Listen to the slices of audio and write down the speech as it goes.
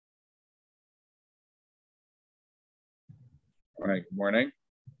All right, good morning.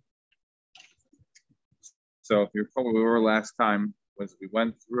 So if you recall where we were last time was we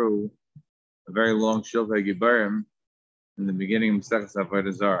went through a very long Shilvei Gibarim in the beginning of Masechus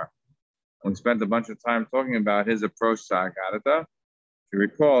Avodah Zarah. And we spent a bunch of time talking about his approach to Haggadah. If you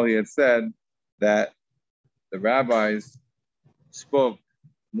recall, he had said that the rabbis spoke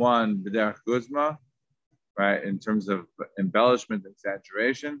one b'derech guzma, right, in terms of embellishment,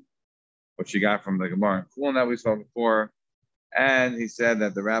 exaggeration, which you got from the Gemara and Kulin that we saw before. And he said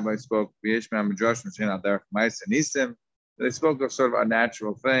that the rabbi spoke B'yishma Midrash Mashin Derech Ma'aseh Nisim. They spoke of sort of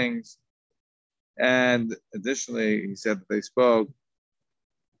unnatural things. And additionally, he said that they spoke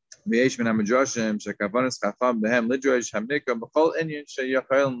B'yishma Midrashim Shekavanas Chafam Behem Lidrosh Hamnika B'chol Inyan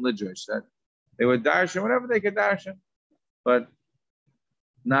Sheyachalim Lidrosh. That they would darshan whatever they could darshan, but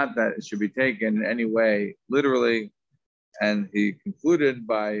not that it should be taken in any way literally. And he concluded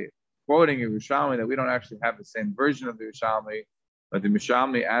by quoting Yerushalmi that we don't actually have the same version of the Yerushalmi, but the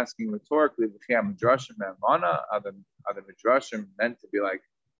Yerushalmi asking rhetorically, are the Midrashim meant to be like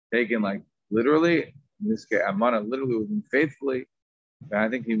taken like literally? In this case, Amana literally would mean faithfully. And I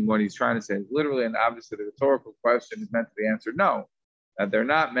think what he's trying to say is literally, and obviously the rhetorical question is meant to be answered no, that they're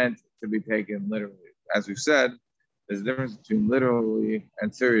not meant to be taken literally. As we've said, there's a difference between literally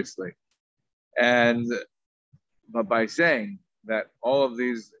and seriously. But by saying that all of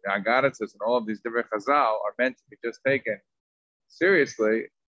these agaritas and all of these divrei chazal are meant to be just taken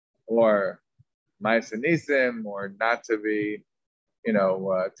seriously, or ma'aseh nisim, or not to be,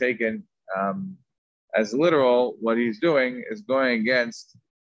 taken as literal, what he's doing is going against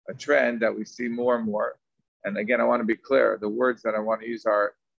a trend that we see more and more. And again, I want to be clear, the words that I want to use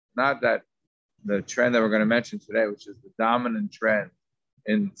are not that the trend that we're going to mention today, which is the dominant trend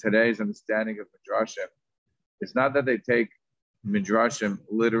in today's understanding of Midrashim. It's not that they take Midrashim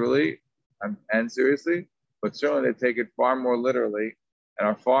literally and seriously, but certainly they take it far more literally and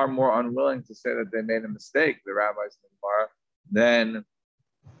are far more unwilling to say that they made a mistake, the rabbis in the Gemara, than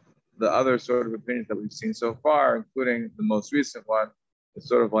the other sort of opinions that we've seen so far, including the most recent one. It's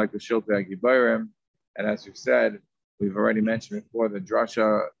sort of like the Shilpei Gibarim. And as we've said, we've already mentioned before the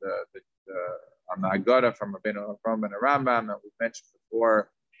drasha, the Haggadah from Rabbeinu Ephraim and Rambam, and we've mentioned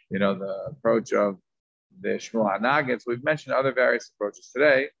before, the approach of the Shmuel HaNagid. So we've mentioned other various approaches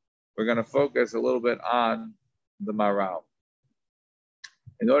today. We're going to focus a little bit on the Maral.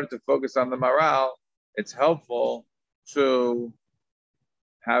 In order to focus on the Maral, it's helpful to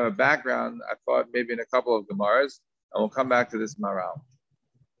have a background, I thought maybe in a couple of Gemaras, and we'll come back to this Maral.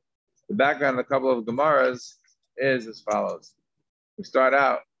 The background in a couple of Gemaras is as follows. We start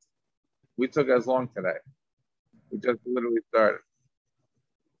out, we took as long today. We just literally started.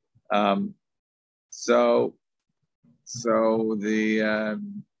 So the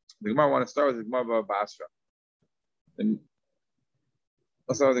Gemara want to start with the Gemara Baba Basra. And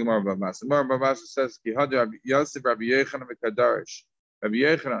let's start with the Gemara Baba Basra. The Gemara Baba Basra says, Rabbi Yosef, Rabbi Yochanan, Kadarish. Rabbi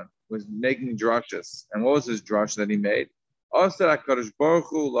Yochanan was making drashas. And what was his drash that he made? Also, HaKadosh Baruch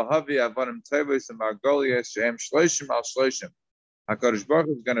Hu lahavi avanim tevis and margolias shehem shloshim al shloshim. HaKadosh Baruch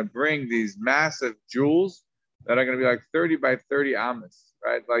Hu is going to bring these massive jewels that are going to be like 30 by 30 amas,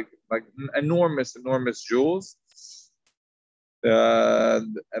 right? Like enormous jewels.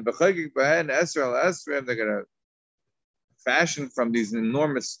 And they're going to fashion from these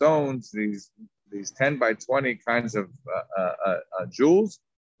enormous stones, these 10 by 20 kinds of jewels.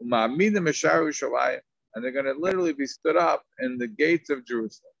 And they're going to literally be stood up in the gates of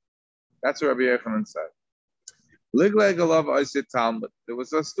Jerusalem. That's what Rabbi Yochanan said. There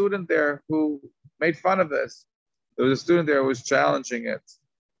was a student there who made fun of this. There was a student there who was challenging it.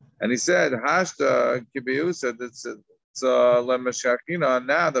 And he said, Hashta Kibiyusa, it's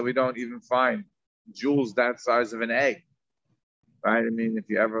now that we don't even find jewels that size of an egg. Right? I mean, if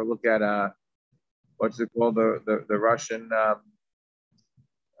you ever look at what's it called, the Russian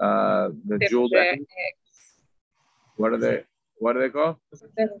the jewel eggs. What are they called?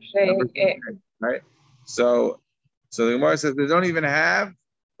 Right? So the Gemara says they don't even have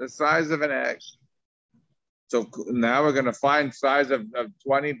the size of an egg. So now we're going to find size of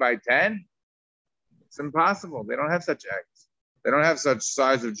 20 by 10? It's impossible. They don't have such eggs. They don't have such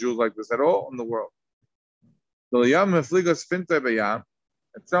size of jewels like this at all in the world. At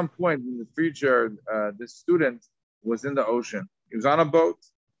some point in the future, this student was in the ocean. He was on a boat.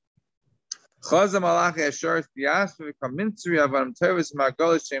 He saw that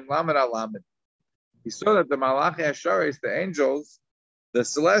the Malachi Asharis, the angels, the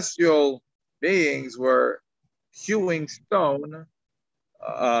celestial beings, were hewing stone,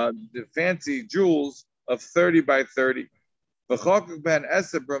 the fancy jewels of 30 by 30. And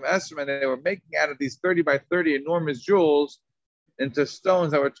they were making out of these 30 by 30 enormous jewels into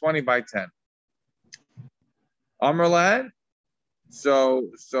stones that were 20 by 10. Amrlan. So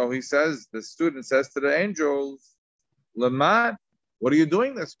he says, the student says to the angels, Laman, what are you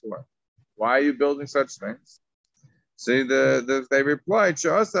doing this for? Why are you building such things? See, they replied,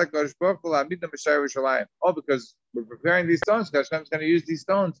 oh, because we're preparing these stones. Hashem's going to use these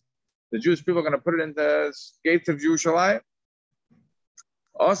stones. The Jewish people are going to put it in the gates of Jerusalem.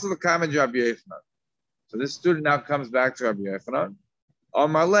 Also, the comment Rabbi Yochanan. So this student now comes back to Rabbi Yochanan.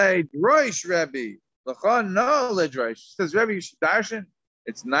 Amalei Droish Rabbi. Lachon no Ledroish. She says, Rabbi, you should darshan.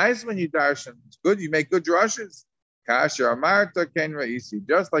 It's nice when you darshan. It's good. You make good drushes. Kasher Amarta Ken Raisi.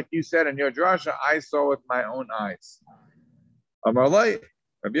 Just like you said in your drasha, I saw with my own eyes. Amalei.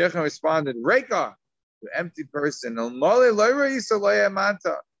 Rabbi Yochanan responded, Reka, the empty person.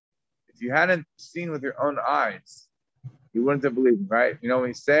 If you hadn't seen with your own eyes, you wouldn't have believed, right? You know, when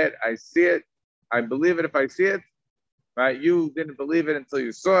he said, I see it, I believe it if I see it, right? You didn't believe it until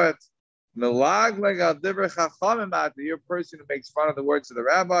you saw it. You're a person who makes fun of the words of the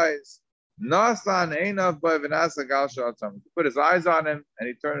rabbis. He put his eyes on him and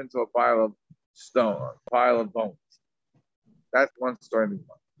he turned into a pile of stone, a pile of bones. That's one story in the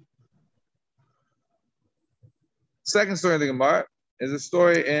Gemara. Second story in the Gemara is a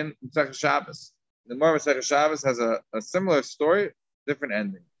story in Masechah Shabbos. The Gemara Masechah Shabbos has a similar story, different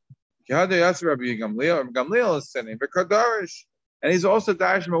ending. Rabbi Gamliel is sitting, and he's also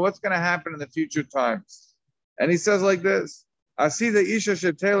dashing about what's going to happen in the future times. And he says like this: I see the Isha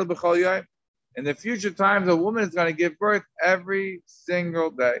Shetela B'chol Yom. In the future times, a woman is going to give birth every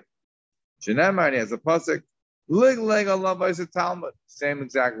single day. Shenemar, and he has a pasuk. Lig leg Allah by the Talmud. Same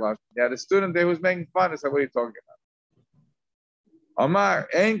exact lashon. Yeah, the student there was making fun. I said, "What are you talking about?" Omar,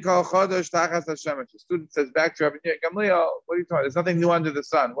 Ein Kol Chodesh Tachas Hashem. The student says back to Rabbi Gamliel, "What are you talking? There's nothing new under the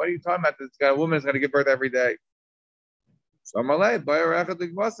sun. What are you talking about? This guy, woman is going to give birth every day." So Amalei,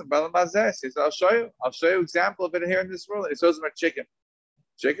 he says, I'll show you an example of it here in this world. He shows him a chicken.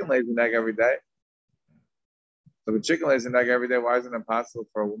 Chicken lays an egg every day. So the chicken lays an egg every day. Why is it impossible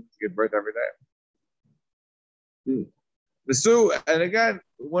for a woman to give birth every day? The Sue, and again,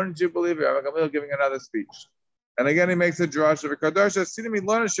 wouldn't you believe it? Rabbi Gamliel giving another speech. And again, he makes a drash of a kadosh.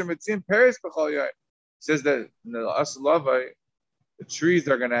 Says that in the Asalavai, the trees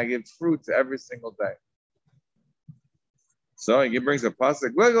are going to give fruits every single day. So he brings a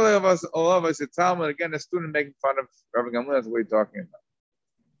pasuk. Talmud again. The student making fun of Rabbi Gamliel. That's what he's talking about.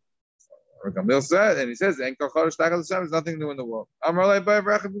 Rabbi Gamliel said, and he says, "There's nothing new in the world."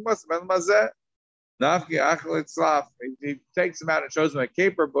 He takes him out and shows him a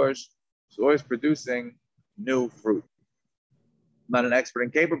caper bush. It's always producing new fruit. I'm not an expert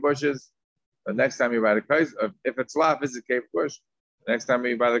in caper bushes, but next time you buy the kaisel, if it's laf, visit caper bush. Next time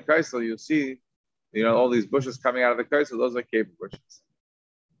you buy the kaisel, you'll see, all these bushes coming out of the kaisel. Those are caper bushes.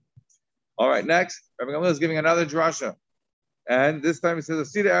 All right, next, Rabbi Gamliel is giving another drasha, and this time he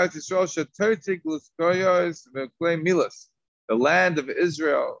says, the land of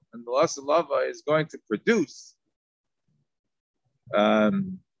Israel and the Lasalava is going to produce.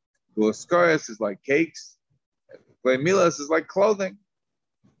 Gluskoyos is like cakes. Klei milas is like clothing.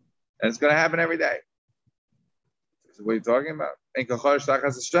 And it's going to happen every day. So what are you talking about?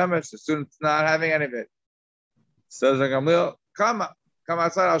 The student's not having any of it. Says Gamliel, come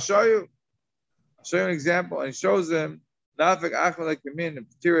outside, I'll show you. I'll show you an example. And he shows him,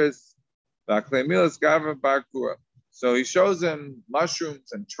 so he shows him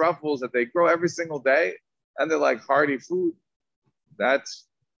mushrooms and truffles that they grow every single day, and they're like hearty food. That's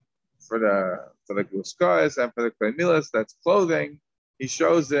for the gluskos, and for the klemilas, that's clothing. He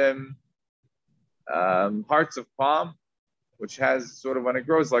shows him hearts of palm, which has sort of, when it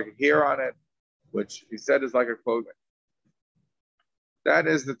grows, like a hair on it, which he said is like a clothing. That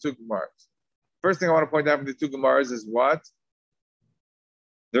is the two Gemaras. First thing I want to point out from the two Gemaras is what?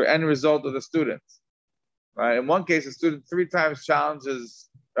 Their end result of the students. Right? In one case, the student 3 times challenges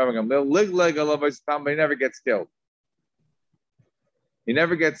Rabbi Gamliel, but he never gets killed. He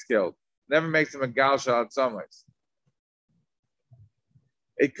never gets killed. Never makes him a gal shal some ways.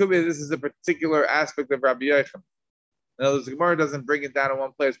 It could be this is a particular aspect of Rabbi Yochanan. In other words, the Gemara doesn't bring it down in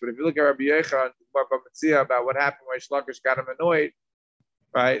one place, but if you look at Rabbi Yochanan, about what happened when Reish Lakish got him annoyed,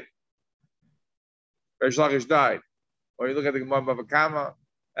 right? Reish Lakish died. Or you look at the Gemara Bava Kama,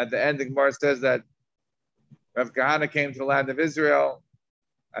 at the end, the Gemara says that Rav Kahana came to the land of Israel.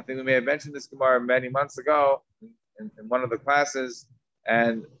 I think we may have mentioned this Gemara many months ago in one of the classes,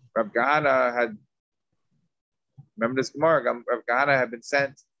 and Rav Kahana had, remember this Gemara, Rav Kahana had been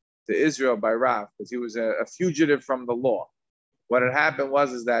sent to Israel by Rav because he was a fugitive from the law. What had happened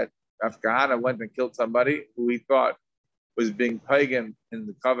was that Rav Kahana went and killed somebody who he thought was being pagan in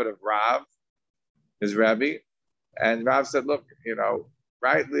the covet of Rav, his Rebbe. And Rav said, look,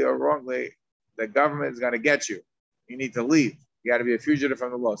 rightly or wrongly, the government is going to get you. You need to leave. You got to be a fugitive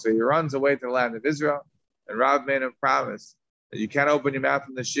from the law. So he runs away to the land of Israel. And Rav made him promise that you can't open your mouth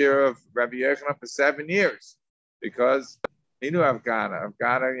in the shir of Rabbi Yochanan for 7 years, because he knew Afghana.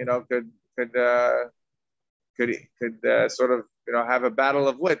 Afghana, could sort of have a battle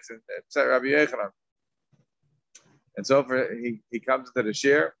of wits and upset Rabbi Yochanan. And so he comes to the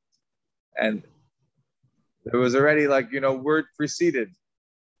shir, and there was already word preceded.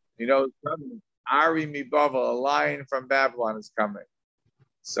 Ari Mibavel, a lion from Babylon is coming.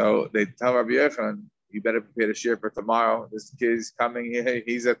 So they tell Rabbi Yochanan, you better prepare the shir for tomorrow. This kid is coming.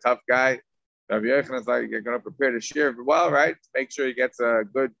 He's a tough guy. Rabbi Yochanan's like, you're going to prepare the shir well, right? Make sure he gets a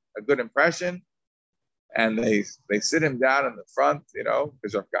good impression. And they sit him down in the front,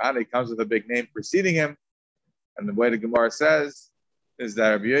 because Rav Kahana comes with a big name preceding him. And the way the Gemara says is that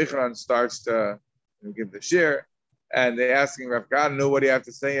Rabbi Yochanan starts to give the shir, and they asking Rav Kahana, what do you have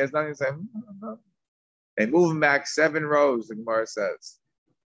to say? He has nothing to say. They move him back 7 rows, the Gemara says.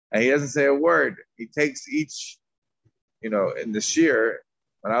 And he doesn't say a word. He takes each, in the shir.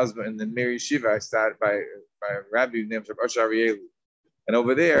 When I was in the Mir Yeshiva, I sat by a rabbi named Rabbi Arieli. And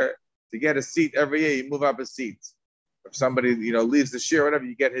over there, to get a seat every year, you move up a seat. If somebody, leaves the shir, whatever,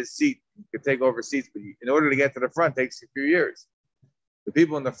 you get his seat. You can take over seats, but in order to get to the front, it takes a few years. The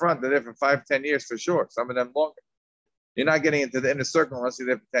people in the front, they're there for 5-10 years for sure. Some of them longer. You're not getting into the inner circle unless you're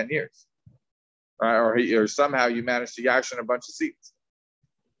there for 10 years. Or somehow you manage to yash in a bunch of seats.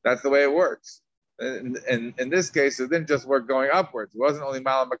 That's the way it works. And in this case, it didn't just work going upwards. It wasn't only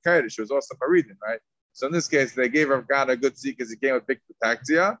Malam Makarish, it was also Maridin, right? So in this case, they gave Rav Kahana a good seat because he came with big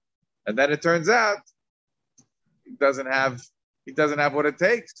protectia. And then it turns out he doesn't have what it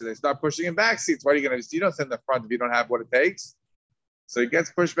takes. So they start pushing him back seats. What are you going to do? You don't sit in the front if you don't have what it takes. So he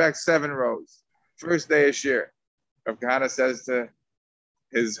gets pushed back 7 rows. First day of shir. Rav Kahana says to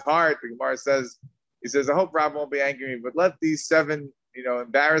his heart, the Gemara says, he says, I hope Rob won't be angry with me, but let these 7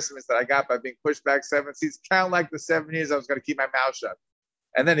 embarrassments that I got by being pushed back 7 seats count like the 7 years I was going to keep my mouth shut.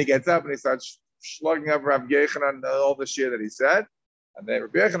 And then he gets up and he starts slugging up Rabbi Yochanan all the shir that he said. And then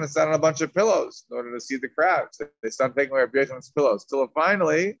Rabbi Yochanan sat on a bunch of pillows in order to see the crowd. So they start taking away Rabbi Yochanan's pillows till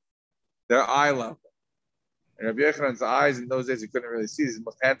finally they're eye level. And Rabbi Yochanan's eyes in those days he couldn't really see. He's the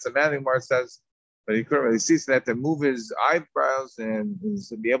most handsome man, the Gemara says, but he couldn't really see, so they had to move his eyebrows and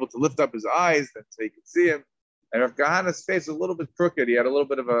be able to lift up his eyes so he could see him. And Rav Kahana's face was a little bit crooked. He had a little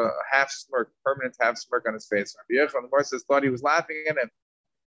bit of a half smirk, permanent half smirk on his face. Rabbi Yochanan, the Gemara says, thought he was laughing at him.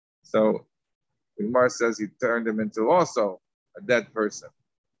 So the Gemara says he turned him into also a dead person.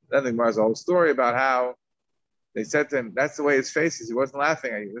 Then the Gemara has a whole story about how they said to him, that's the way his face is. He wasn't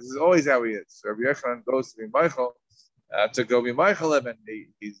laughing at you. This is always how he is. So Rabbi Yochanan goes to be Michael, to go be Michael, and he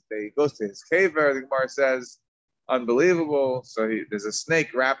goes to his caver. The Gemara says, unbelievable. So there's a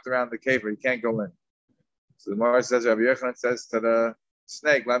snake wrapped around the caver. He can't go in. So the Gemara says, Rabbi Yochanan says to the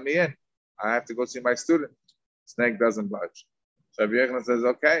snake, let me in. I have to go see my student. Snake doesn't budge. So Rabbi Yochanan says,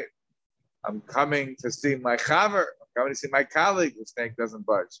 okay, I'm coming to see my chaver. I'm coming to see my colleague. The snake doesn't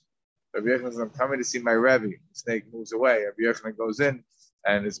budge. Rabbi Yochanan says, I'm coming to see my Rebbe. The snake moves away. Rabbi Yochanan goes in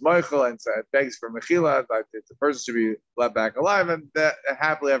and is Michael and begs for Mechila, like the person should be let back alive. And that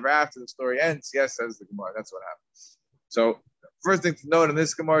happily ever after the story ends, yes, says the Gemara. That's what happens. So first thing to note in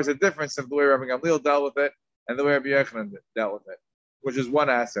this Gemara is a difference of the way Rabbi Gamliel dealt with it and the way Rabbi Yochanan dealt with it, which is one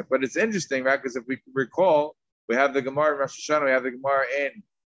aspect. But it's interesting, right? Because if we recall, we have the Gemara in Rosh Hashanah, we have the Gemara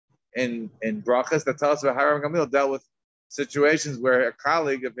in Brachas that tells us about how Rabbi Gamliel dealt with situations where a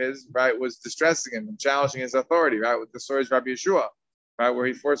colleague of his, right, was distressing him and challenging his authority, right? With the stories of Rabbi Yeshua, right, where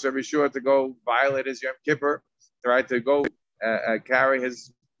he forced Rabbi Yeshua to go violate his Yom Kippur, right, to go carry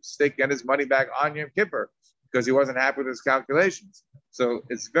his stick and his money back on Yom Kippur because he wasn't happy with his calculations. So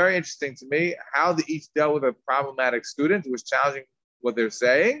it's very interesting to me how they each dealt with a problematic student who was challenging what they're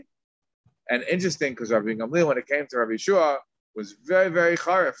saying. And interesting because Rabbi Gamliel, when it came to Rabbi Yeshua, was very, very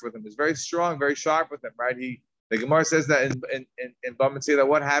charif with him. Was very strong, very sharp with him, right? The Gemara says that in Bava Metzia that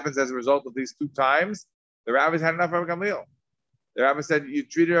what happens as a result of these 2 times, the rabbis had enough of Rabbi Gamliel. The rabbi said, you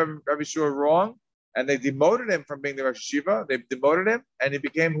treated Rabbi Yeshua wrong, and they demoted him from being the Rosh Yeshiva. They demoted him, and he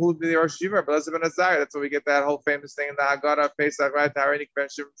became who the Rosh Yeshiva, Rabbi Elazar ben Azariah. That's why we get that whole famous thing in the Haggadah of Pesach, right? Taharini ben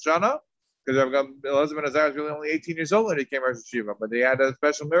Shana, because Rabbi Elazar ben Azariah was really only 18 years old when he became Rosh Yeshiva, but they had a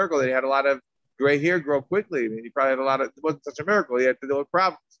special miracle that he had a lot of gray hair grow quickly. I mean, he probably had it wasn't such a miracle. He had to deal with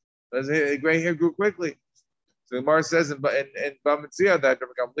problems. His gray hair grew quickly. So the Gemara says in Bava Metzia that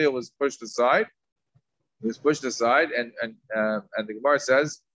Rabbi Gamliel was pushed aside. He was pushed aside, and the Gemara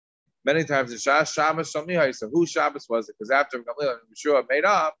says many times in Shas Shabbos Shalmihai. So whose Shabbos was it? Because after Gamliel and Yeshua made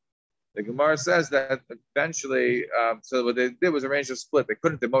up, the Gemara says that eventually, so what they did was arrange a split. They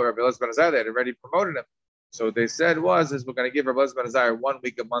couldn't demote Rabbi Elazar ben Azariah. They had already promoted him. So what they said is we're going to give Rabbi Elazar ben Azariah 1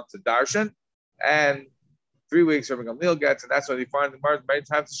 week a month to Darshan, and 3 weeks Rabbi Gamliel gets, and that's why they find the Gemara many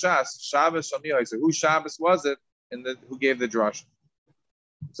times in Shas Shabbos Shalmihai. So whose Shabbos was it? Who gave the drasha?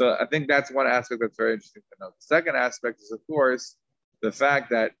 So I think that's one aspect that's very interesting to note. The second aspect is, of course, the fact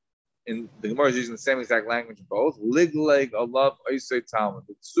that in the Gemara is using the same exact language in both. Ligleg alav oisei talmud.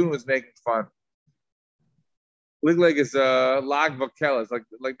 The student was making fun. Ligleg is a lag vakel. It's like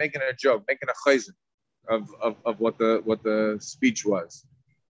making a joke, making a chayzin of what the speech was.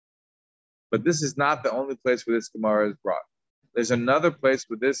 But this is not the only place where this Gemara is brought. There's another place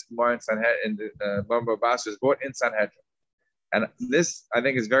where this Gemara in Sanhedrin, in the Baba Basra, is brought in Sanhedrin. And this, I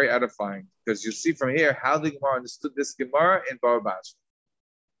think, is very edifying because you see from here how the Gemara understood this Gemara in Baba Basra.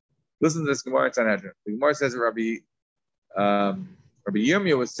 Listen to this Gemara in Sanhedrin. The Gemara says that Rabbi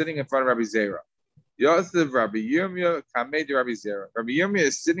Yirmiyah was sitting in front of Rabbi Zera. Yosef Rabbi Yirmiyah Kamei de Rabbi Zera. Rabbi Yirmiyah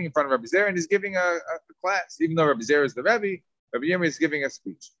is sitting in front of Rabbi Zera and he's giving a class. Even though Rabbi Zera is the Rebbe, Rabbi Yirmiyah is giving a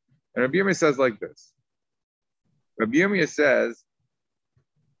speech. And Rabbi Yirmiyah says like this. Rabbi Yirmiyah says,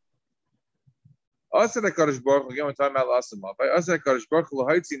 there's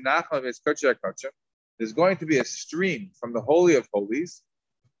going to be a stream from the Holy of Holies.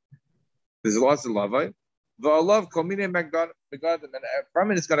 There's lots of love. And from it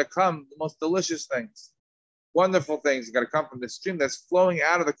is going to come the most delicious things, wonderful things. It's going to come from the stream that's flowing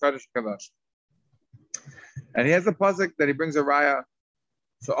out of the Kadosh Kadosh. And he has a pasuk that he brings a raya.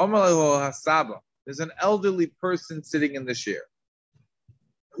 So there's an elderly person sitting in the shir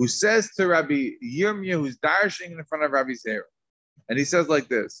who says to Rabbi Yirmiyah, who's darshing in front of Rabbi Zera, and he says like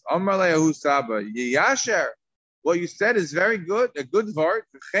this: what you said is very good, a good vart.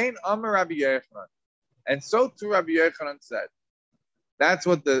 And so too Rabbi Yochanan said. That's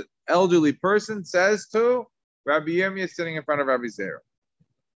what the elderly person says to Rabbi Yirmiyah sitting in front of Rabbi Zera.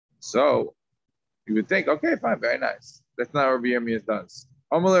 So you would think, okay, fine, very nice. That's not what Rabbi Yirmiyah does.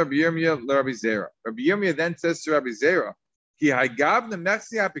 Rabbi Yirmiyah then says to Rabbi Zera,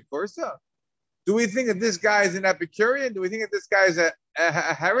 do we think that this guy is an Epicurean? Do we think that this guy is a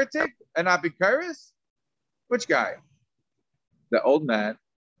heretic, an Epicurus? Which guy? The old man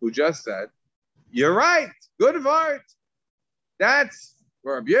who just said, you're right, good vart. That's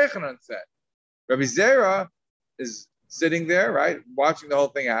what Rabbi Yochanan said. Rabbi Zera is sitting there, right, watching the whole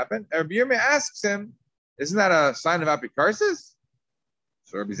thing happen. And Rabbi Yirmiyah asks him, isn't that a sign of Epicurus?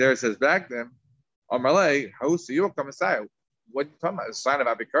 So Rabbi Zera says back to him, Amarle, how see you come Messiah? What are you talking about? A sign of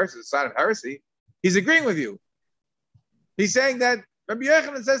Epicurus, a sign of heresy. He's agreeing with you. He's saying that Rabbi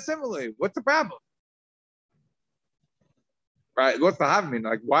Yochanan says similarly. What's the problem? Right? What's the have mean?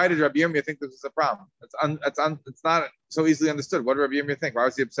 Like, why did Rabbi Yirmiyah think this was a problem? It's not so easily understood. What did Rabbi Yirmiyah think? Why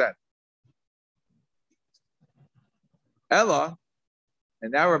was he upset? Ella,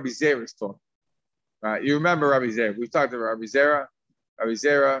 and now Rabbi Zera is talking. Right? You remember Rabbi Zera? We've talked about Rabbi Zera. Rabbi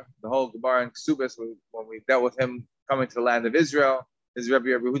Zera, the whole Gemara in Ksubas, when we dealt with him coming to the land of Israel, his Rabbi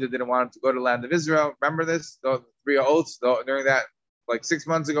Yehuda didn't want him to go to the land of Israel. Remember this? The 3 oaths during that, like 6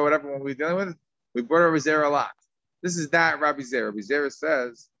 months ago, whatever, when we were dealing with it, we brought Rabbi Zera a lot. This is that Rabbi Zera. Rabbi Zera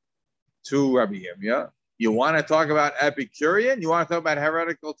says to Rabbi Yirmiyah, you want to talk about Epicurean? You want to talk about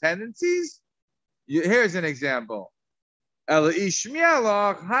heretical tendencies? Here's an example. If you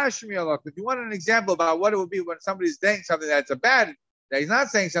want an example about what it would be when somebody's saying something that's a bad, that he's not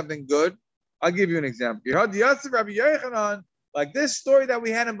saying something good, I'll give you an example. You heard the Yosef Rabbi Yochanan, like this story that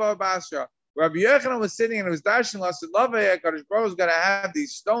we had in Baba Basra. Rabbi Yochanan was sitting and it was dashing Lasud Laveh. Kadosh Baruch was going to have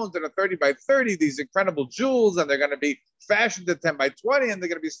these stones that are 30 by 30, these incredible jewels, and they're going to be fashioned to 10 by 20, and they're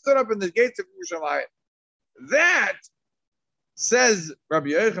going to be stood up in the gates of Yerushalayim. That, says Rabbi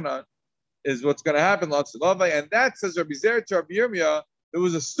Yochanan, is what's going to happen, Lasud Laveh, and that, says Rabbi Zera to Rabbi Yirmiyah, there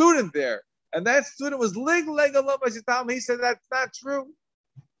was a student there, and that student was Lig Alav Asitam. He said that's not true.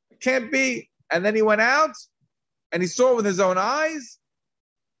 It can't be. And then he went out, and he saw it with his own eyes,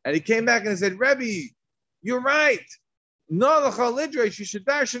 and he came back and he said, Rebbe, you're right. No, the Chalidresh, you should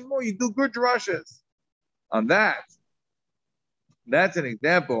darshan more. You do good drushes. On that, that's an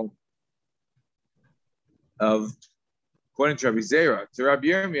example of, according to Rabbi Zera, to Rabbi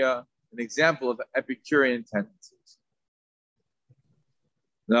Yirmiyah, an example of Epicurean tendencies.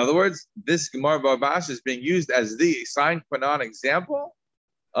 In other words, this Gemara Babash is being used as the sine qua non example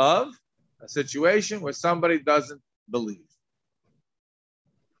of a situation where somebody doesn't believe.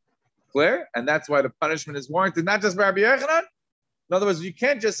 Clear? And that's why the punishment is warranted, not just by Rabbi Yochanan. In other words, you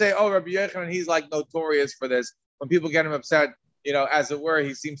can't just say, oh, Rabbi Yochanan, he's like notorious for this. When people get him upset, as it were,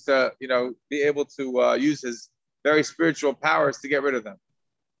 he seems to, be able to use his very spiritual powers to get rid of them.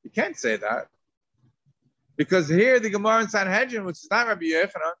 You can't say that. Because here the Gemara in Sanhedrin, which is not Rabbi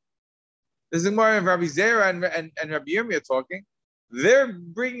Yochanan, this is the Gemara of Rabbi Zera and Rabbi Yirmiyah talking. They're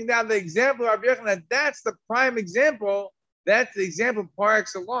bringing down the example of Rabbi Yochanan. That's the prime example. That's the example par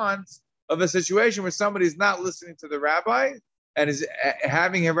excellence of a situation where somebody's not listening to the rabbi and is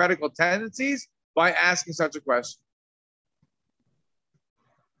having heretical tendencies by asking such a question.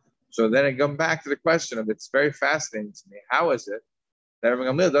 So then I come back to the question of, it's very fascinating to me. How is it that Rabbi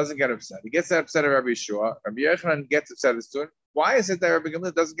Gamliel doesn't get upset? He gets upset at Rabbi Yeshua. Rabbi Yochanan gets upset at the student. Why is it that Rabbi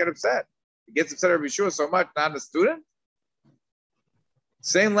Gamliel doesn't get upset? He gets upset at Rabbi Yeshua so much, not the student?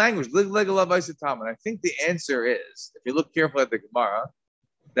 Same language. And I think the answer is, if you look carefully at the Gemara,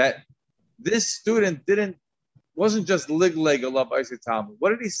 that this student wasn't just lig leg alav Talmud. What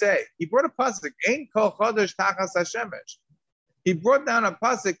did he say? He brought a pasuk, Ein kol chodesh tachas hashemesh. He brought down a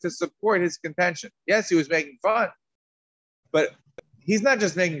pasuk to support his contention. Yes, he was making fun, but he's not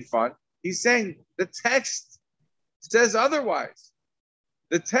just making fun. He's saying the text says otherwise.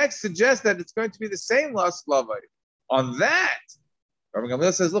 The text suggests that it's going to be the same lust lavai. On that, Rabbi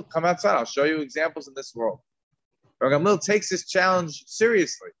Gamliel says, look, come outside. I'll show you examples in this world. Rabbi Gamliel takes this challenge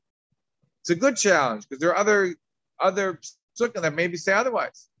seriously. It's a good challenge because there are other psukim that maybe say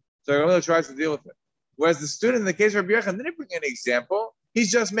otherwise. So Rabbi Gamliel tries to deal with it. Whereas the student in the case of Rabbi Yochanan didn't bring an example.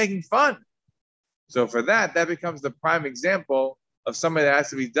 He's just making fun. So for that becomes the prime example of somebody that has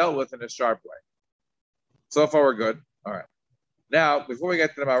to be dealt with in a sharp way. So far we're good. All right. Now, before we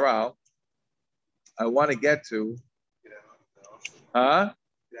get to the Maral, I want to get to... Huh?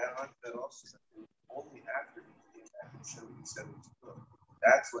 That also only after he came back and showed he said it was good.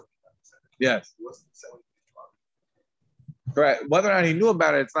 That's what he said. Yes. He wasn't saying correct. Whether or not he knew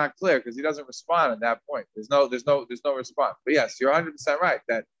about it, it's not clear because he doesn't respond at that point. There's no response. But yes, you're 100% right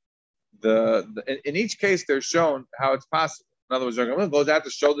that in each case they're shown how it's possible. In other words, Gamliel goes out to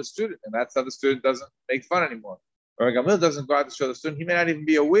show the student, and that's how the student doesn't make fun anymore. Or Gamliel doesn't go out to show the student; he may not even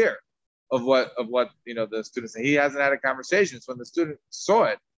be aware of what the student said. He hasn't had a conversation. So when the student saw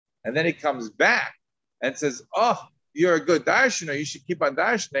it, and then he comes back and says, "Oh, you're a good darshaner. You should keep on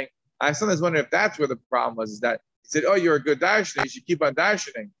darshaning." I sometimes wonder if that's where the problem was. Is that he said, "Oh, you're a good darshaner. You should keep on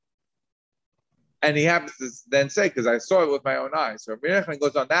darshaning," and he happens to then say, "Because I saw it with my own eyes." So Rabbi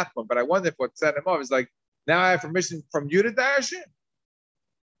goes on that point. But I wonder if what set him off is like, now I have permission from you to darshan.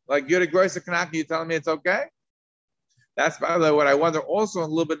 Like you're the Groisa Kanaka, you telling me it's okay? That's, by the way, what I wonder also a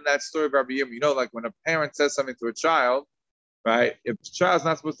little bit in that story of Rabbi Yirmiyah. Like when a parent says something to a child, right? If the child's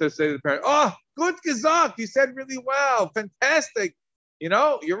not supposed to say to the parent, "Oh, good gezak, you said really well, fantastic.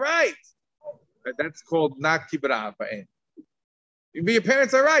 You're right." That's called not kibbut avain. Your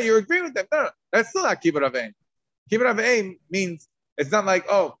parents are right. You agree with them. No, that's still not kibbut avain. Kibbut avain means it's not like,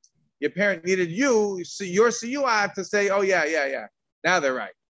 oh, your parent needed you, so your siyuah to say, "Oh yeah. Now they're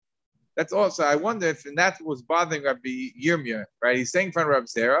right." That's also, I wonder if, and that's what was bothering Rabbi Yirmiyah, right? He's saying in front of Rabbi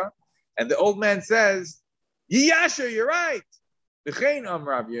Zera, and the old man says, "Yasher, you're right." You hear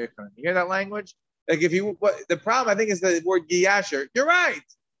that language? Like the problem I think is the word Yasher. You're right.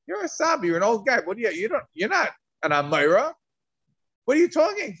 You're a sabi. You're an old guy. You're not an Amira. What are you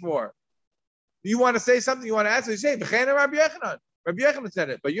talking for? You want to say something? You want to answer? You say, Rabbi Yochanan. Rabbi Yochanan said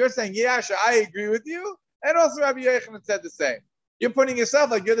it, but you're saying, Yasha, I agree with you, and also Rabbi Yochanan said the same. You're putting yourself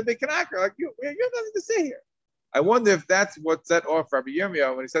like you're the big Kanaka, like you have nothing to say here. I wonder if that's what set off Rabbi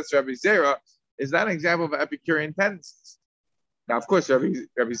Yirmiyah when he says to Rabbi Zera, is that an example of Epicurean tendencies? Now, of course, Rabbi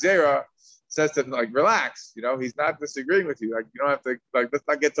Zera says to him, like, relax, he's not disagreeing with you. Like, you don't have to, like, let's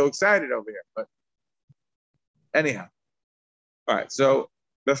not get so excited over here. But anyhow, all right, so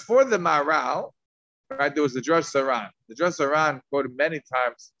before the Maral, right, there was the Drush Saran. The Drush Saran quoted many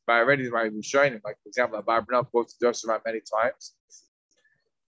times by Rishonim, like for example, Abba Brunel quotes the Drush Saran many times.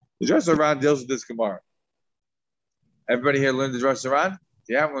 The Drush Saran deals with this Gemara. Everybody here learned the Drush Saran? If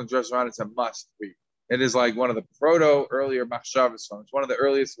you haven't learned the Drush Saran, it's a must read. It is like one of the earlier Machshavas ones. It's one of the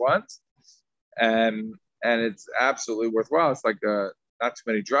earliest ones, and it's absolutely worthwhile. It's like not too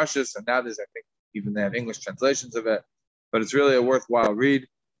many drushes, and now there's, I think, even they have English translations of it, but it's really a worthwhile read.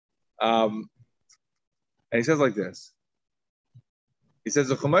 And he says like this. He says,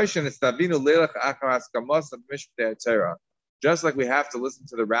 just like we have to listen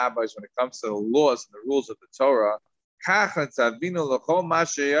to the rabbis when it comes to the laws and the rules of the Torah,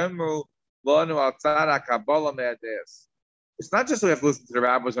 it's not just we have to listen to the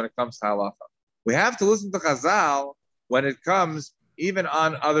rabbis when it comes to halacha. We have to listen to Chazal when it comes even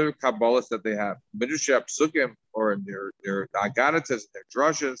on other Kabbalahs that they have. Midrash Psukim or in their Agadatas, their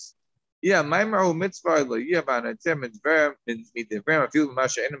drushes. Yeah, Maimaru mitzvah lo yaban atem mitzvah midivrim afilu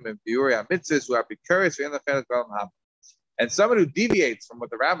masha enum biuri mitzvahs who are curious in the chelik olam haba. And someone who deviates from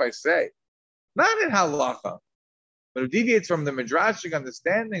what the rabbis say, not in halacha, but who deviates from the midrashic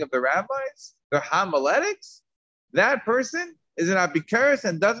understanding of the rabbis, the homiletics, that person is an apikaris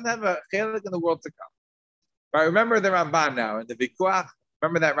and doesn't have a chelik in the world to come. Right? Remember the Ramban now in the Vikuach.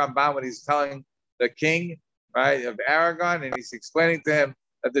 Remember that Ramban when he's telling the king, right, of Aragon, and he's explaining to him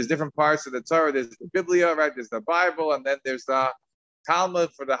that there's different parts of the Torah. There's the Biblia, right? There's the Bible, and then there's the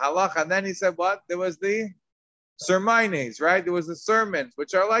Talmud for the Halacha. And then he said, what? There was the sermines, right? There was the sermons,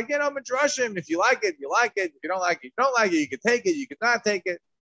 which are like, midrashim. If you like it, you like it. If you don't like it, you don't like it. You can take it, you can not take it.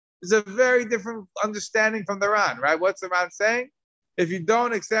 It's a very different understanding from the Ran, right? What's the Ran saying? If you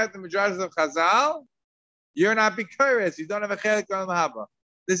don't accept the midrashim of Chazal, you're not bikaris. You don't have a chelik on the haba.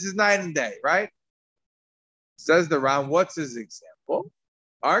 This is night and day, right? Says the Ran. What's his example?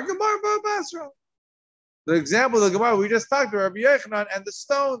 Our Gemara Bava Basra. The example of the Gemara we just talked about, Rabbi Yochanan, and the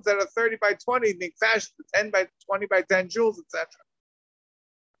stones that are 30 by 20 being fashioned to 10 by 20 by 10 joules, etc.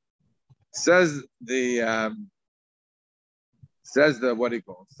 Says the what do you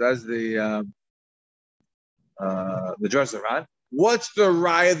call it? Says the Dresser Ran. What's the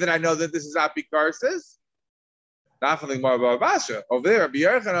raya that I know that this is apikarsis? Over there, Rabbi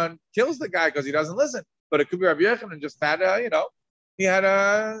Yochanan kills the guy because he doesn't listen. But it could be Rabbi Yochanan just had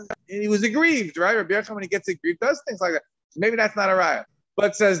he was aggrieved, right? Rabbi Yochanan, when he gets aggrieved, does things like that. So maybe that's not a raya.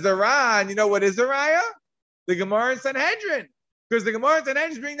 But says the Ran, you know what is a raya? The Gemara in Sanhedrin. Because the Gemara in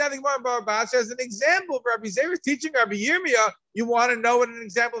Sanhedrin is bringing down the Gemara in Bava Basra as an example of Rabbi Zera teaching Rabbi Yirmiyah. You want to know what an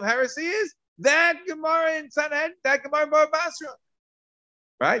example of heresy is? That Gemara in Sanhedrin, that Gemara in Bava Basra.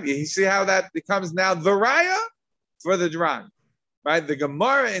 Right? You see how that becomes now the raya for the Dran, right? The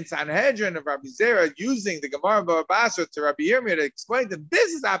Gemara in Sanhedrin of Rabbi Zera using the Gemara of Bava Basra to Rabbi Yirmiyah to explain that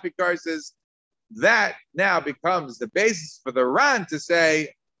this is apikarsis, that now becomes the basis for the Ran to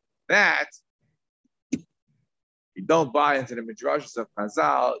say that you don't buy into the midrashos of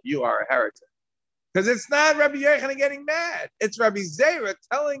Chazal, you are a heretic. Because it's not Rabbi Yochanan getting mad. It's Rabbi Zera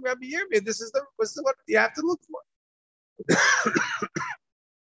telling Rabbi Yirmiyah, this is what you have to look for.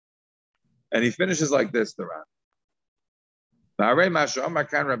 And he finishes like this, the Ran. Where Rabbi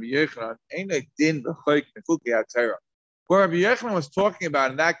Yochanan was talking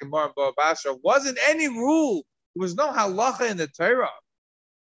about in that Gemara in Bava Basra wasn't any rule. There was no halacha in the Torah.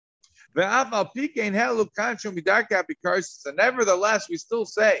 And nevertheless, we still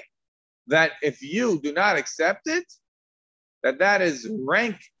say that if you do not accept it, that is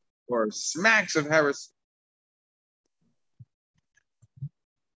rank or smacks of heresy.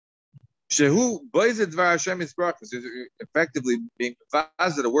 Shehu Blazed Dvar Hashem is effectively being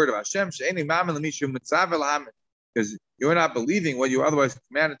positive the word of Hashem. Because you're not believing what you otherwise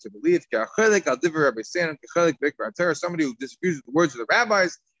commanded to believe. Somebody who disagrees with the words of the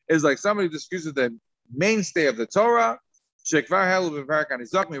rabbis is like somebody who disagrees with the mainstay of the Torah. We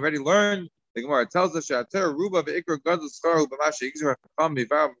already learned. The Gemara tells us that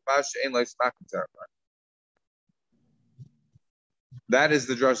is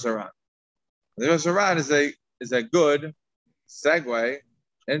the Drush Haran. The Drush Haran is a good segue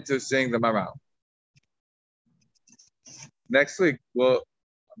into seeing the Maral. Next week, I'm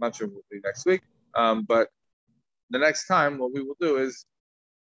not sure we'll be next week, but the next time, what we will do is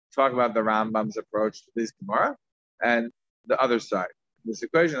talk about the Rambam's approach to this Gemara and the other side of this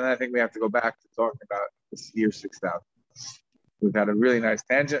equation. And I think we have to go back to talking about this year 6000. We've had a really nice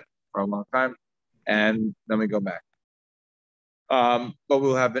tangent for a long time, and then we go back. But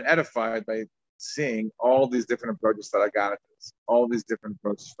we'll have been edified by seeing all these different approaches that I got at this, all these different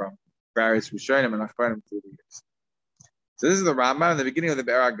approaches from various Rishonim and Achronim through the years. So this is the Rambam in the beginning of the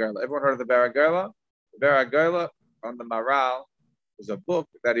Be'er HaGerla. Everyone heard of the Be'er HaGerla? The Be'er HaGerla on the Maral was a book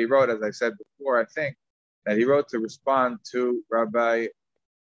that he wrote, as I said before, I think, that he wrote to respond to Rabbi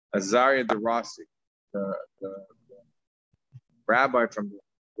Azaria de Rossi, the rabbi from the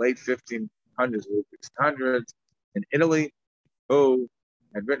late 1500s, early 1600s in Italy, who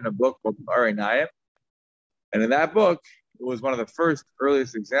had written a book called Ari Nayim. And in that book, it was one of the first,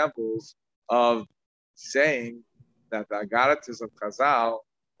 earliest examples of saying that the Agaritas of Chazal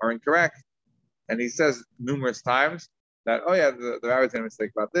are incorrect. And he says numerous times that, the rabbis made a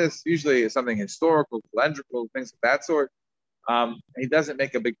mistake about this. Usually it's something historical, calendrical, things of that sort. He doesn't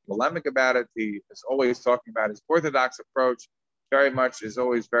make a big polemic about it. He is always talking about his orthodox approach, very much is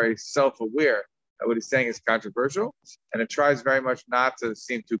always very self-aware that what he's saying is controversial, and it tries very much not to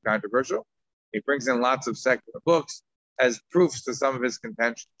seem too controversial. He brings in lots of secular books as proofs to some of his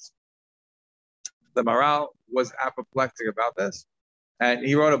contentions. The Maral was apoplectic about this, And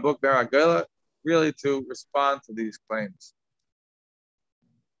he wrote a book, Ber Agila, really to respond to these claims.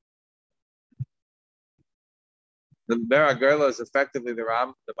 The Ber Agila is effectively the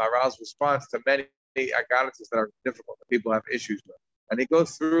Maral's response to many agaritas that are difficult, that people have issues with. And he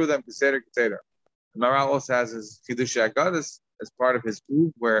goes through them Keseder. The Maral also has his Chidush Agadas as part of his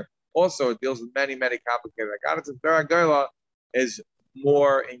group, where also it deals with many complicated agaritas. Ber Agila is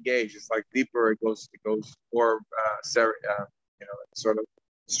more engaged. It's like deeper. It goes more sort of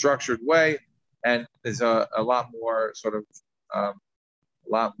structured way, and there's a lot more sort of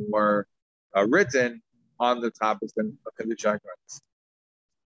written on the topics than the Chakras.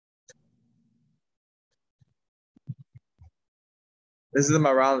 This is the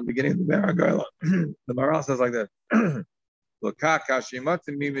Maral in the beginning of the Ber Agila. The Maral says like this. When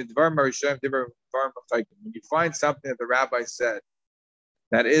you find something that the rabbi said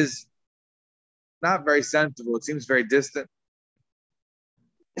that is not very sensible, it seems very distant.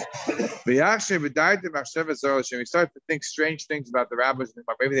 We start to think strange things about the rabbis,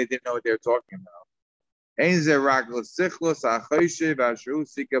 maybe they didn't know what they were talking about.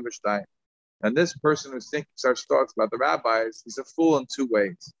 And this person who's thinking such thoughts about the rabbis, he's a fool in two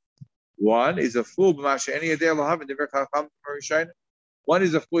ways. One, he's a fool. One, he's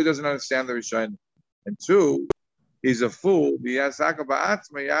a fool, he doesn't understand the Rishonim. And two, he's a fool.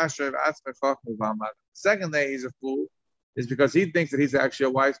 Secondly, he's a fool is because he thinks that he's actually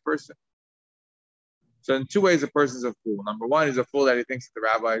a wise person. So in two ways, a person's a fool. Number one, he's a fool that he thinks that the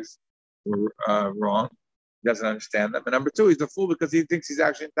rabbis were wrong. He doesn't understand them. And number two, he's a fool because he thinks he's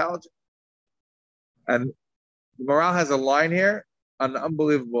actually intelligent. And the Maral has a line here, an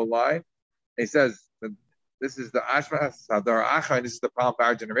unbelievable line. He says that this is the Ashma Sadar Acha, and this is the problem of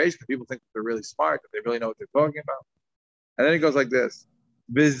our generation. People think that they're really smart, that they really know what they're talking about. And then he goes like this.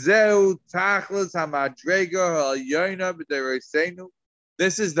 This is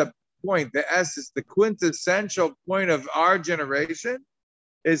the point, the essence, the quintessential point of our generation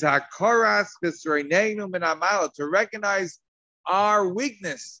is to recognize our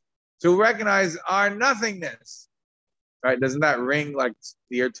weakness, to recognize our nothingness. Right? Doesn't that ring like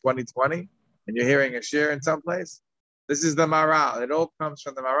the year 2020? And you're hearing a share in some place? This is the Maral. It all comes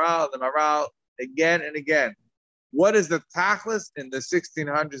from the Maral again and again. What is the tachlis in the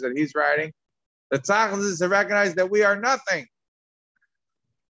 1600s that he's writing? The tachlis is to recognize that we are nothing.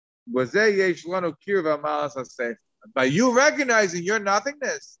 By you recognizing your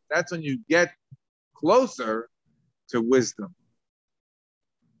nothingness, that's when you get closer to wisdom.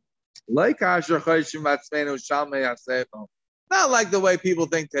 Not like the way people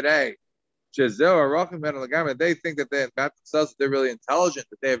think today. They think that about themselves, they're really intelligent,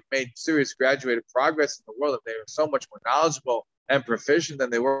 that they have made serious graduated progress in the world, that they are so much more knowledgeable and proficient than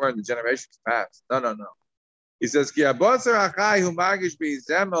they were in the generations past. No. He says, you want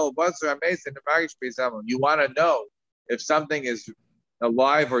to know if something is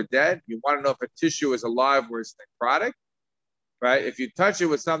alive or dead? You want to know if a tissue is alive or it's necrotic? Right? If you touch it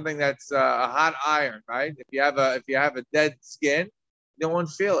with something that's a hot iron, right? If you have a dead skin, you won't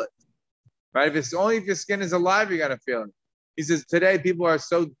feel it. Right? If it's only if your skin is alive, you're gonna feel it. He says today people are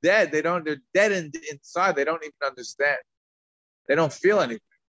so dead, they're dead inside, they don't even understand. They don't feel anything.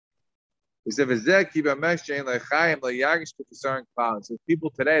 He said, so people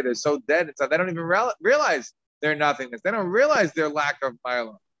today, they're so dead inside, they don't even realize their nothingness. They don't realize their lack of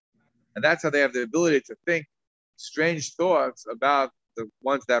mila. And that's how they have the ability to think strange thoughts about the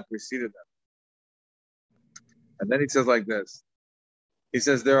ones that preceded them. And then he says like this. He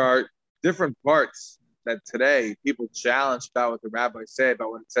says there are different parts that today people challenge about what the rabbis say, about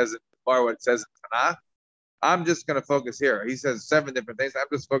what it says in the Torah, what it says in Tanakh. I'm just going to focus here. He says 7 different things. I'm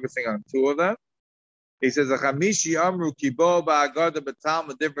just focusing on 2 of them. He says,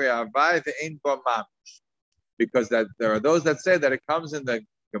 because that there are those that say that it comes in the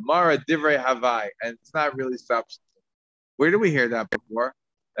Gemara Divrei Havai, and it's not really substance. Where did we hear that before?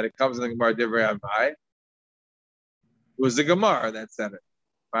 That it comes in the Gemara Divrei Havai? It was the Gemara that said it.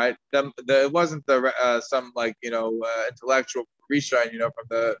 Right? It wasn't some intellectual Rishon, from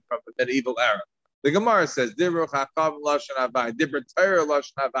the medieval era. The Gemara says Dibra Chacham Lashon Havai, Dibra Torah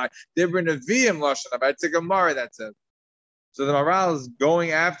Lashon Havai, Dibra Neviim Lashon Havai. It's a Gemara that says. So the Maral is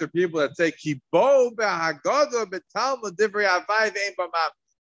going after people that say Kibo beHaggadah beTalmud Divrei Havai ve'ein b'mamish.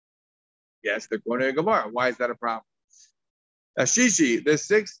 Yes, they're going to a Gemara. Why is that a problem? Ashishi, the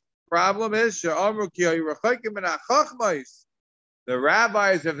 6th problem is She'amru ki ha'yirachakim min ha'chachmos. The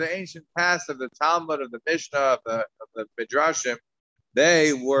rabbis of the ancient past, of the Talmud, of the Mishnah, of the Midrashim,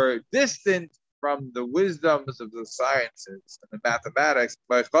 they were distant from the wisdoms of the sciences and the mathematics.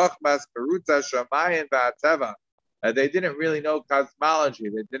 They didn't really know cosmology.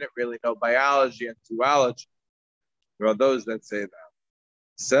 They didn't really know biology and zoology. There are those that say that.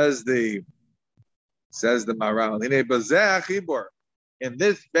 Says the Maral. In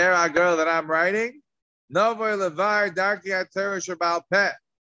this Beragel that I'm writing, we're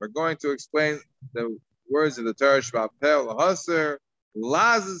going to explain the words of the Torah Shabbat Peh,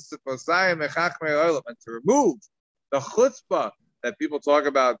 and to remove the chutzpah that people talk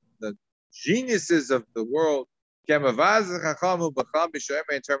about, the geniuses of the world. Someone who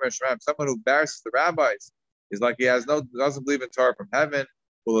embarrasses the rabbis is like he doesn't believe in Torah from heaven.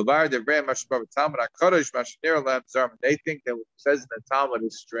 They think that what says in the Talmud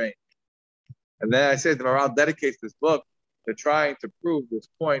is strange. And then I say the Maral dedicates this book to trying to prove this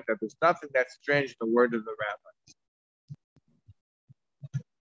point that there's nothing that's strange in the word of the rabbis.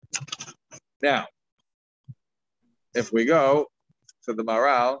 Now, if we go to the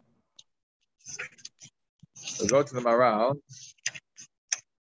Maral,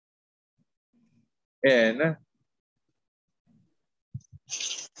 in the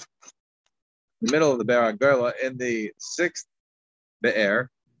middle of the Be'er HaGola, in the 6th Be'er,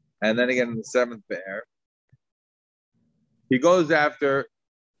 and then again in the 7th Be'er, he goes after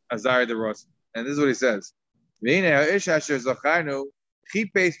Azariah the Rosi. And this is what he says. You know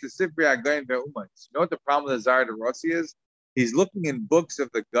what the problem with Azariah the Rosi is? He's looking in books of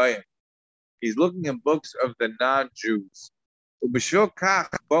the Goyim. He's looking in books of the non-Jews. And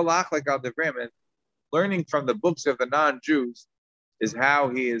learning from the books of the non-Jews is how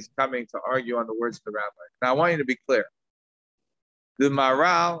he is coming to argue on the words of the rabbi. Now, I want you to be clear. The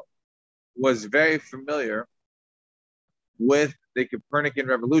Maral was very familiar with the Copernican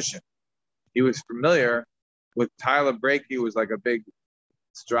revolution. He was familiar with Tyler Breaky, who was like a big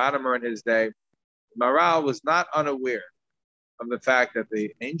astronomer in his day. Maral was not unaware of the fact that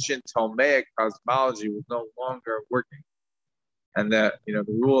the ancient Ptolemaic cosmology was no longer working, and that the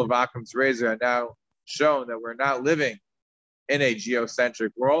rule of Occam's razor had now shown that we're not living in a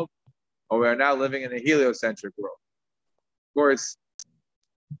geocentric world, or we are now living in a heliocentric world. Of course,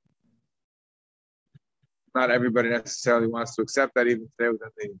 not everybody necessarily wants to accept that, even today within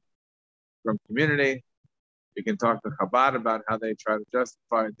the Frum community. You can talk to Chabad about how they try to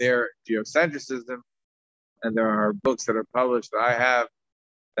justify their geocentricism, and there are books that are published that I have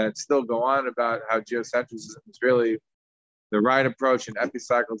that still go on about how geocentricism is really the right approach, and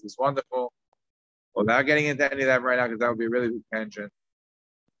epicycles is wonderful. Well, without getting into any of that right now, because that would be a really big tangent.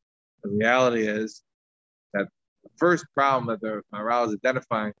 The reality is that the first problem that the Maral is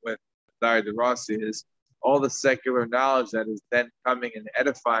identifying with Azariah de Rossi is all the secular knowledge that is then coming and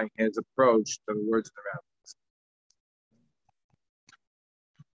edifying his approach to the words of the rabbis.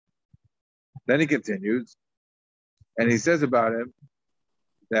 Then he continues, and he says about him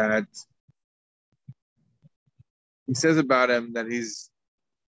that he's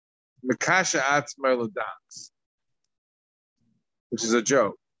Mekasha Atzmar L'das, which is a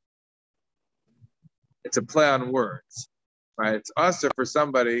joke. It's a play on words, right? It's usher for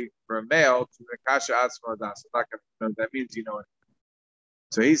somebody, for a male, to Mekasha Atzmar L'das. I'm not going to know what that means, it.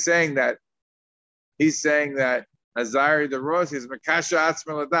 So he's saying that Azariah the Rosi is Mekasha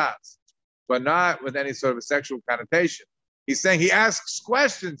Atzmar L'das, but not with any sort of a sexual connotation. He's saying he asks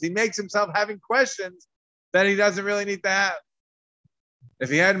questions. He makes himself having questions that he doesn't really need to have. If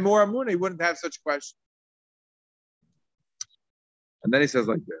he had more amunah, he wouldn't have such questions. And then he says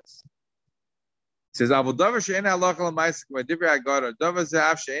like this. He says, so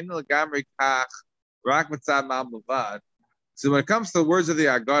when it comes to the words of the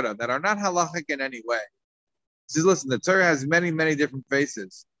Agada that are not halachic in any way, he says, listen, the Torah has many, many different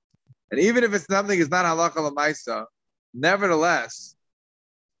faces. And even if it's something is not halacha l'maisa, nevertheless,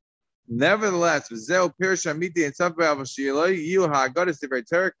 v'zeu pirush amiti and tzavei avashiyaloi yiu ha'agadas divrei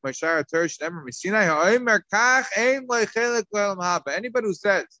Torah k'mashar Torah shenemer misinai ha'omer kach ein lo chelik l'olam haba. Anybody who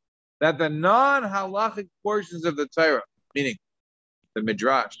says that the non-halachic portions of the Torah, meaning the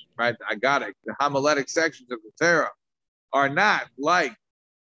midrash, right, the agadic, the homiletic sections of the Torah, are not like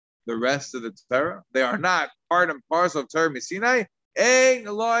the rest of the Torah, they are not part and parcel of Torah misinai, ein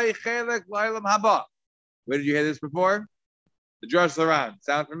lo chelik l'olam haba. Where did you hear this before? The Drush Laran.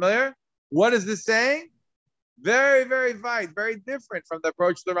 Sound familiar? What is this saying? Very, very wide, very different from the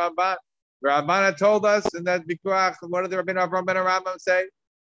approach to the Ramban. The Ramban had told us in that Bikuach, what did the Rabbeinu Avram ben Rambam say?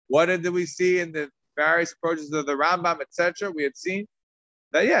 What did we see in the various approaches of the Rambam, etc.? We had seen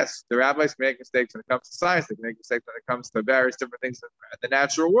that, yes, the rabbis make mistakes when it comes to science. They make mistakes when it comes to various different things in the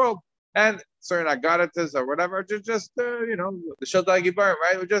natural world. And certain agadatas or whatever, just the Shiltai Gibarim,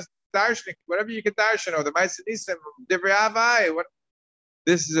 right? We're just darshaning, whatever you can darshan, or the Ma'aseh Nisim, Divrei Avai.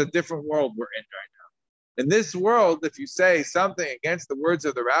 This is a different world we're in right now. In this world, if you say something against the words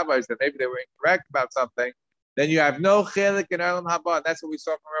of the rabbis that maybe they were incorrect about something, then you have no chelik in Olam Haba. And that's what we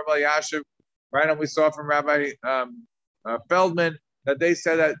saw from Rabbi Yashiv, right? And we saw from Rabbi Feldman that they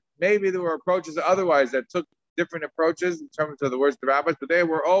said that maybe there were approaches otherwise that took different approaches in terms of the words of the rabbis, but they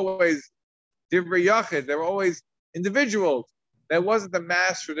were always divrei yachid. They were always individuals. That wasn't the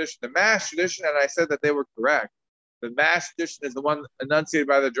mass tradition. The mass tradition, and I said that they were correct. The mass tradition is the one enunciated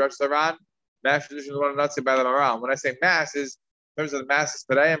by the Drush Saran. Mass tradition is the one enunciated by the Maral. When I say mass, is in terms of the masses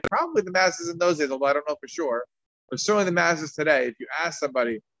today, and probably the masses in those days, although I don't know for sure, but certainly the masses today. If you ask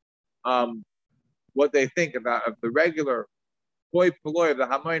somebody what they think about of the regular poi polloi of the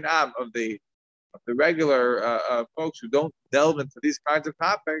Hamoin Am of the regular folks who don't delve into these kinds of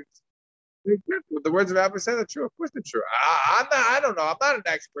topics, the words of Rabbi say are true. Of course they're true. I don't know. I'm not an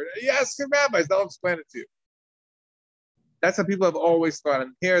expert. You ask the rabbis, they'll explain it to you. That's how people have always thought.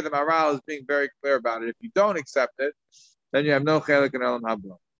 And here the Maral is being very clear about it. If you don't accept it, then you have no chelik in Olam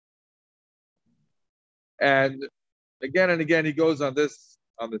Haba. And again, he goes on this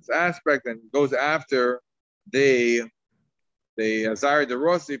aspect and goes after the Azari de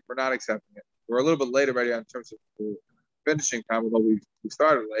Rossi for not accepting it. We're a little bit late already in terms of the finishing time, although we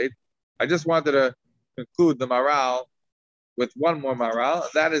started late. I just wanted to conclude the Maral with one more Maral.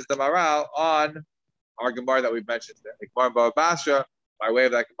 That is the Maral on our Gemara that we've mentioned today. The Gemara in Bava Basra, by way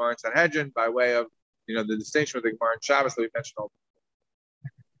of that Gemara in Sanhedrin, by way of the distinction with the Gemara in Shabbos that we mentioned all.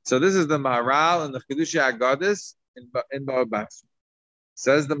 So this is the Maral in the Chidushei Haggadis in Bava Basra.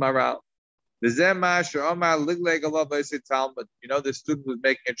 Says the Maral. The student was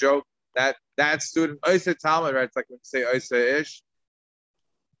making a joke. That student, Oisei Talmud, right? It's like when you say Oisei Ish.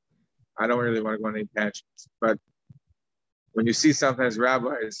 I don't really want to go on any tangents, but when you see sometimes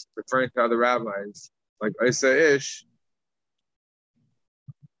rabbis referring to other rabbis, like Oisei Ish,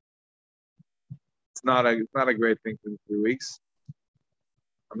 it's not a great thing for the 3 weeks.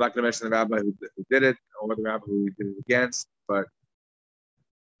 I'm not going to mention the rabbi who did it or the rabbi who did it against, but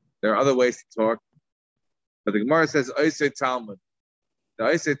there are other ways to talk. But the Gemara says Oisei Talmud. The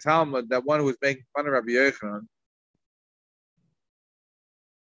Oisei Talmud, that one who was making fun of Rabbi Yochanan.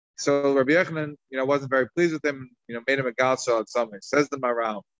 So Rabbi Yochanan, wasn't very pleased with him. Made him a galshal at something. Says the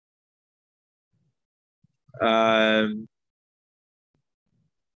Maral.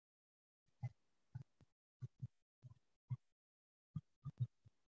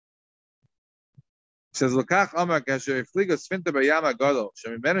 Says Lakach Amar Kasher Fliga Sfinta Bayama Gadol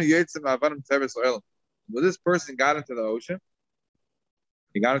Shemimenu Yetzim Avanim Tevis Oilam. Well, this person got into the ocean.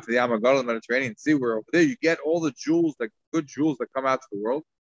 He got into the Yama Gadol, the Mediterranean Sea, where over there you get all the jewels, the good jewels that come out to the world.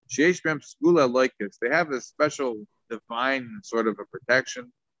 Sheish Bem Skula Loikis. They have this special divine sort of a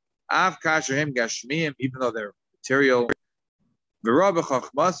protection. Av Kasher Gashmiim, even though they're material. V'Rabbi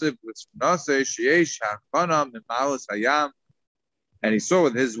Chachmasiv V'Shnasei Sheish Hachanam Mimalas Hayam. And he saw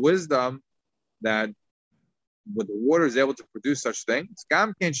with his wisdom that with the water is able to produce such things.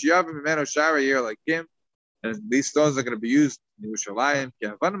 Like him, and these stones are going to be used in Yerushalayim.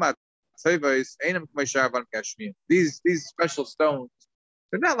 These special stones,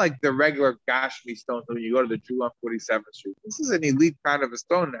 they're not like the regular Gashmi stones when you go to the Jew on 47th Street. This is an elite kind of a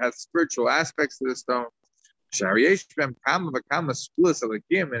stone that has spiritual aspects to the stone. It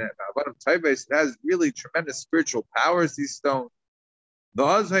has really tremendous spiritual powers, these stones. And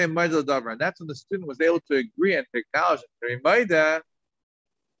that's when the student was able to agree and to acknowledge it.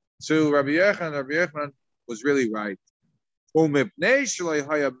 To Rabbi Yochanan, Rabbi Yochanan was really right. Because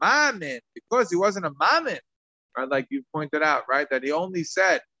he wasn't a mamin, right? Like you pointed out, right? That he only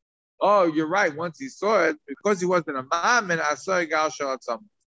said, oh, you're right, once he saw it, because he wasn't a mamin, it's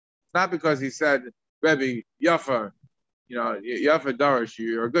not because he said, Rebbe, Yafa, Yafa Darish,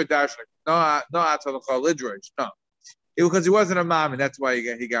 you're a good Darish. No, because he wasn't a mom, and that's why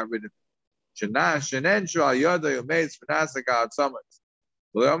he got rid of it.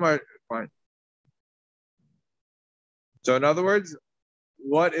 So in other words,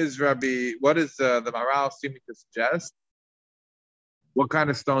 what is the Maral seeming to suggest? What kind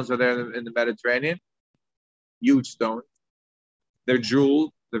of stones are there in the Mediterranean? Huge stones. They're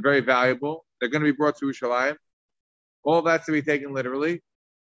jeweled. They're very valuable. They're going to be brought to Yerushalayim. All that's to be taken literally.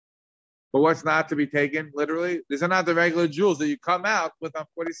 But what's not to be taken literally? These are not the regular jewels that you come out with on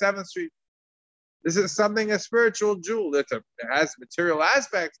 47th Street. This is a spiritual jewel. It has material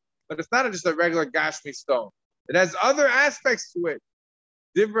aspects, but it's not just a regular Gashmi stone. It has other aspects to it.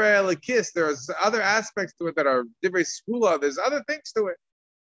 Divrei Elikis, there's other aspects to it that are Divrei Skula. There's other things to it.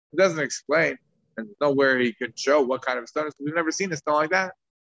 It doesn't explain, and nowhere he can show what kind of stone it is. We've never seen a stone like that.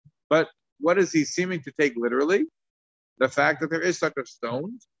 But what is he seeming to take literally? The fact that there is such a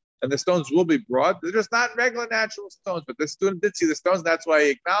stone. and the stones will be brought. They're just not regular natural stones. But the student did see the stones. That's why he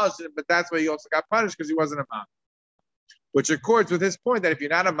acknowledged it. But that's why he also got punished because he wasn't a mom. Which accords with his point that if you're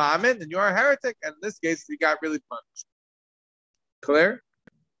not a mammon, then you're a heretic. And in this case, he got really punished. Clear?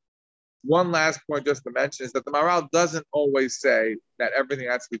 One last point just to mention is that the Maharal doesn't always say that everything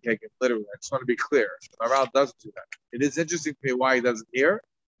has to be taken literally. I just want to be clear. The Maharal doesn't do that. It is interesting to me why he doesn't here,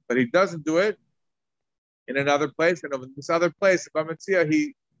 but he doesn't do it in another place. And in this other place, in Bava Metzia,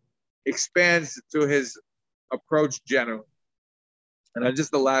 he expands to his approach generally. And then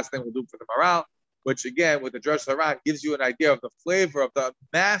just the last thing we'll do for the Maharal, which again, with the Drush Haran, gives you an idea of the flavor of the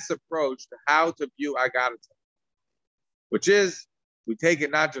mass approach to how to view Agadah, which is, we take it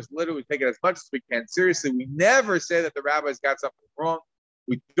not just literally, we take it as much as we can seriously. We never say that the rabbis got something wrong.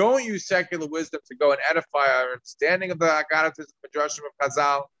 We don't use secular wisdom to go and edify our understanding of the Agadah and Midrashim of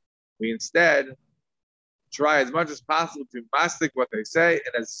Chazal. We instead try as much as possible to mastic what they say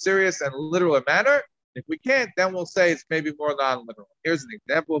in a serious and literal manner. If we can't, then we'll say it's maybe more non-literal. Here's an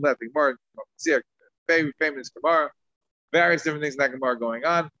example of that. The Gemara, very famous Gemara, various different things in that Gemara going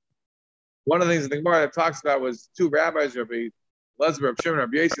on. One of the things in the Gemara that talks about was two rabbis, Rabbi Elazar, Rabbi Shimon,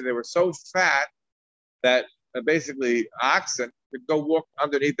 Rabbi Yossi. They were so fat that basically oxen could go walk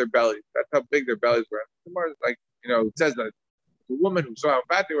underneath their bellies. That's how big their bellies were. The Gemara, like, it says that the woman who saw how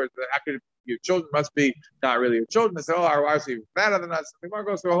fat they were, how could your children must be not really your children? They said, oh, our wives are even fatter than us. The Gemara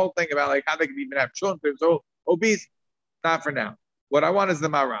goes through a whole thing about like how they can even have children. They're so obese. Not for now. What I want is the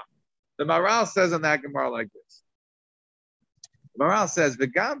Maharal. The Maharal says on that Gemara like this. The Maharal says,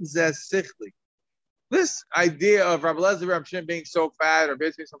 "V'gam zeh sichli." This idea of Rabbi Elazar, Rabbi Shimon being so fat or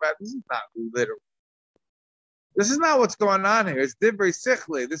basically so fat, this is not literal. This is not what's going on here. It's divrei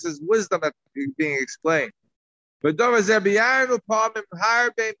sichli. This is wisdom that's being explained. You don't have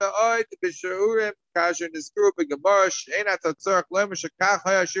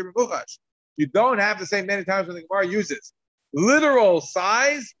to say many times when the Gemara uses literal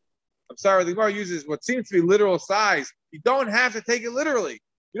size. I'm sorry, the Gemara uses what seems to be literal size. You don't have to take it literally.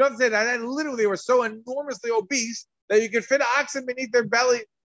 You don't have to say that. And literally, they were so enormously obese that you could fit an oxen beneath their belly.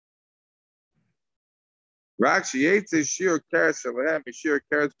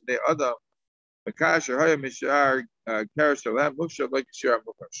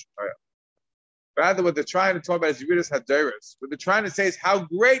 Rather, what they're trying to talk about is Yeridas Hadaris. What they're trying to say is how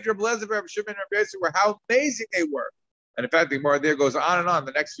great Rabbi Elazar, Rabbi Shimon, and Rabbi Yossi were, how amazing they were. And in fact, the Gemara there goes on and on.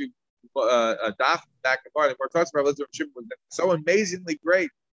 The next few daf, that Gemara, the Gemara talks about Rabbi Elazar, Rabbi Shimon was so amazingly great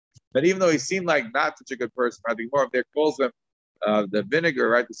that even though he seemed like not such a good person, I think more of there calls them the vinegar,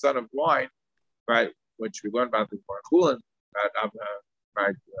 right, the son of wine, right, which we learned about the Gemara Chulin,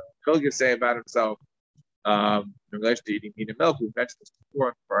 right, Chilgis say about himself in relation to eating meat and milk. We mentioned this before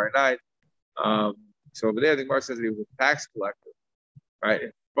on Friday night. So over there, the Gemara says that he was a tax collector, right?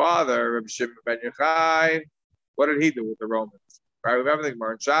 His father, Rabbi Shimon ben Yochai, what did he do with the Romans? Right? Remember the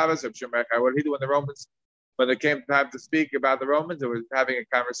Gemara in Shabbos, Rabbi Shimon ben Yochai, what did he do when the Romans, when it came time to speak about the Romans, it was having a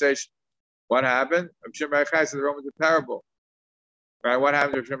conversation. What happened? Rabbi Shimon ben Yochai said the Romans are terrible. Right? What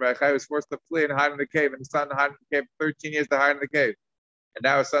happened to Rabbi Shimon ben Yochai? He was forced to flee and hide in the cave, and his son hid in the cave for 13 years to hide in the cave. And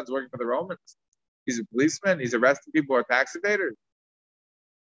now his son's working for the Romans. He's a policeman. He's arresting people who are tax evaders.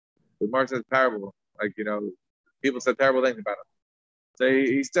 The Gemara says terrible. Like, people said terrible things about him. So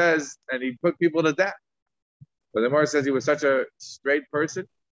he says, and he put people to death. But the Gemara says he was such a straight person,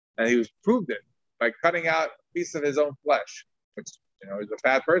 and he was proved it by cutting out a piece of his own flesh. Which, he's a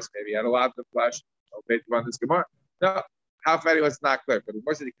fat person. Maybe he had a lot of flesh. Based on this Gemara. No, how fat he was is not clear. But the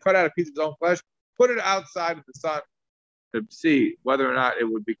Gemara said he cut out a piece of his own flesh, put it outside of the sun to see whether or not it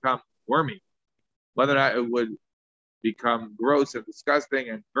would become wormy, whether or not it would become gross and disgusting,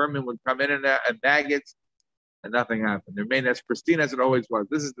 and vermin would come in and out, and maggots, and nothing happened. It remained as pristine as it always was.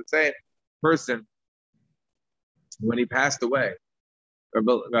 This is the same person when he passed away. Rabbi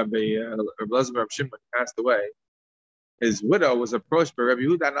Elazar Rabbi Shimon passed away. His widow was approached by Rabbi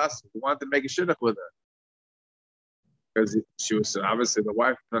Yehuda Nasi, who wanted to make a shidduch with her because she was obviously the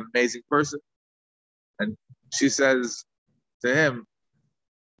wife of an amazing person, and she says to him,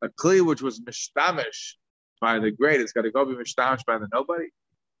 a kli which was mishtamish by the great, it's got to go be mishtamish by the nobody.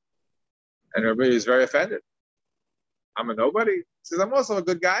 And Rabbi is very offended. I'm a nobody. He says, I'm also a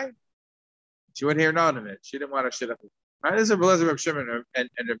good guy. She wouldn't hear none of it. She didn't want to shit up. Right? This is Rabbi Elazar, Rabbi Shimon, and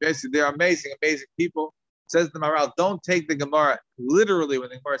Rabbi, they're amazing, amazing people. Says the Maharal, don't take the Gemara literally when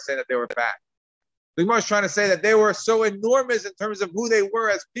the Gemara is saying that they were fat. The Gemara is trying to say that they were so enormous in terms of who they were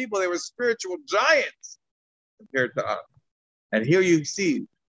as people. They were spiritual giants compared to us. And here you see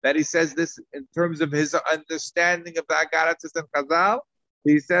that he says this in terms of his understanding of the Agaratis and Chazal.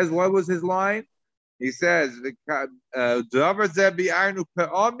 He says, what was his line? He says,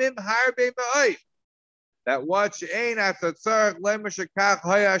 that what she'ain after tzarich lemeshakach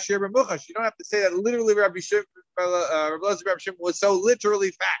haya ashir b'muchash. You don't have to say that literally. Rabbi Shimon was so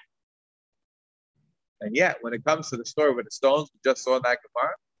literally fat. And yet, when it comes to the story with the stones we just saw in that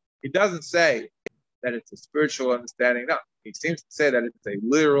Gemara, he doesn't say that it's a spiritual understanding. No, he seems to say that it's a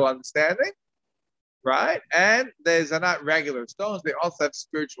literal understanding, right? And these are not regular stones; they also have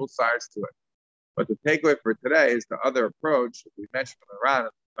spiritual sides to it. But the takeaway for today is the other approach that we mentioned from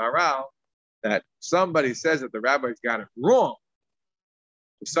the Maral, that somebody says that the rabbis got it wrong.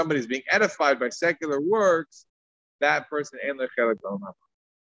 If somebody's being edified by secular works, that person ain't lechelek b'olam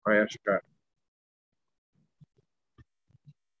haba.